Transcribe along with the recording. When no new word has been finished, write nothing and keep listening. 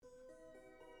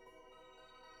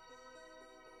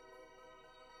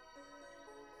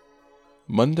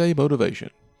Monday Motivation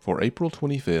for April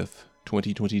 25th,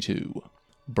 2022.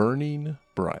 Burning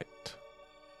Bright.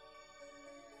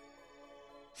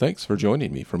 Thanks for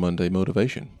joining me for Monday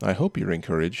Motivation. I hope you're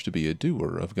encouraged to be a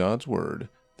doer of God's Word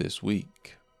this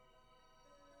week.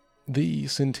 The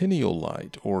Centennial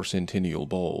Light, or Centennial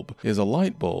Bulb, is a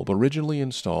light bulb originally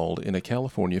installed in a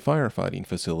California firefighting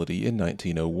facility in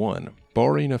 1901.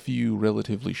 Barring a few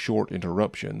relatively short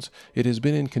interruptions, it has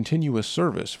been in continuous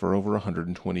service for over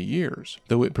 120 years.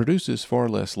 Though it produces far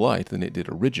less light than it did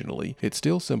originally, it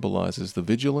still symbolizes the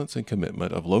vigilance and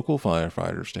commitment of local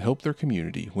firefighters to help their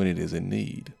community when it is in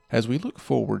need. As we look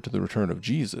forward to the return of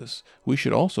Jesus, we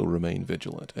should also remain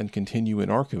vigilant and continue in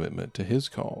our commitment to His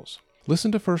cause.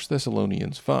 Listen to 1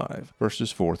 Thessalonians 5,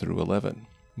 verses 4 through 11.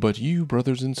 But you,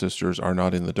 brothers and sisters, are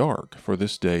not in the dark, for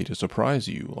this day to surprise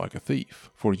you like a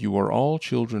thief. For you are all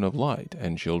children of light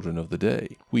and children of the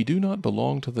day. We do not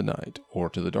belong to the night or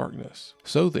to the darkness.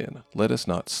 So then, let us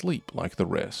not sleep like the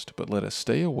rest, but let us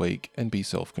stay awake and be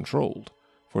self-controlled.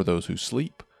 For those who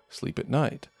sleep, sleep at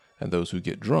night, and those who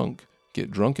get drunk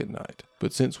at night.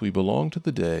 But since we belong to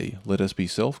the day, let us be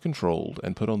self-controlled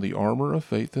and put on the armor of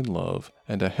faith and love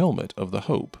and a helmet of the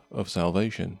hope of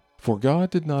salvation. For God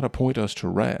did not appoint us to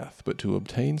wrath, but to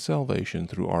obtain salvation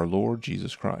through our Lord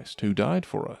Jesus Christ, who died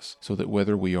for us, so that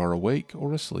whether we are awake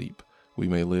or asleep, we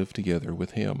may live together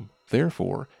with Him.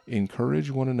 Therefore,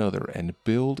 encourage one another and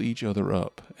build each other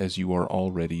up, as you are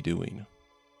already doing.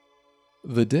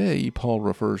 The day Paul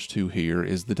refers to here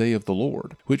is the day of the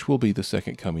Lord, which will be the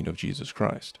second coming of Jesus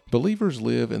Christ. Believers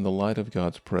live in the light of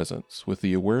God's presence, with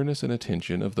the awareness and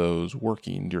attention of those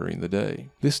working during the day.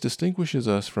 This distinguishes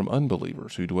us from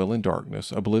unbelievers who dwell in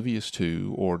darkness, oblivious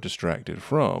to, or distracted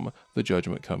from, the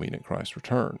judgment coming at Christ's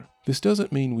return. This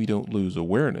doesn't mean we don't lose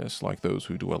awareness like those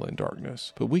who dwell in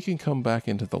darkness, but we can come back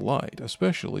into the light,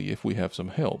 especially if we have some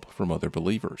help from other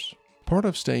believers. Part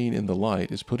of staying in the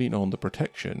light is putting on the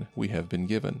protection we have been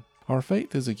given. Our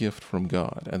faith is a gift from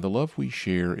God, and the love we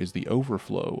share is the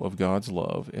overflow of God's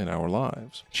love in our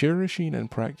lives. Cherishing and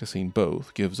practicing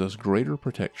both gives us greater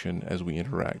protection as we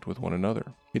interact with one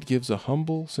another. It gives a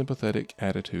humble, sympathetic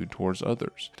attitude towards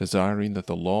others, desiring that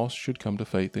the lost should come to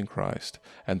faith in Christ,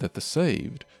 and that the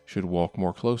saved should walk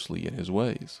more closely in His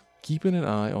ways. Keeping an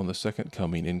eye on the second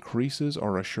coming increases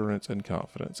our assurance and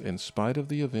confidence in spite of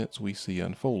the events we see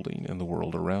unfolding in the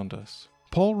world around us.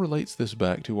 Paul relates this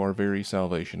back to our very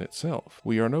salvation itself.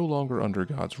 We are no longer under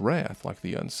God's wrath like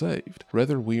the unsaved.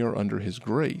 Rather, we are under His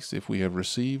grace if we have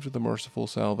received the merciful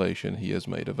salvation He has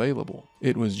made available.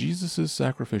 It was Jesus'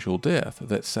 sacrificial death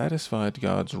that satisfied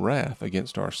God's wrath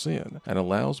against our sin and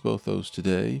allows both those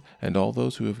today and all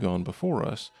those who have gone before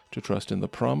us to trust in the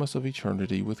promise of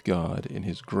eternity with God in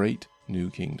His great new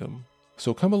kingdom.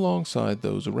 So come alongside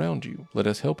those around you. Let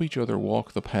us help each other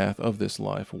walk the path of this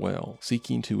life well,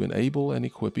 seeking to enable and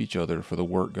equip each other for the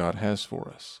work God has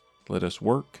for us. Let us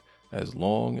work as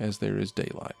long as there is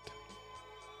daylight.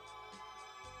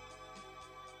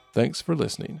 Thanks for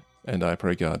listening, and I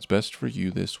pray God's best for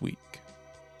you this week.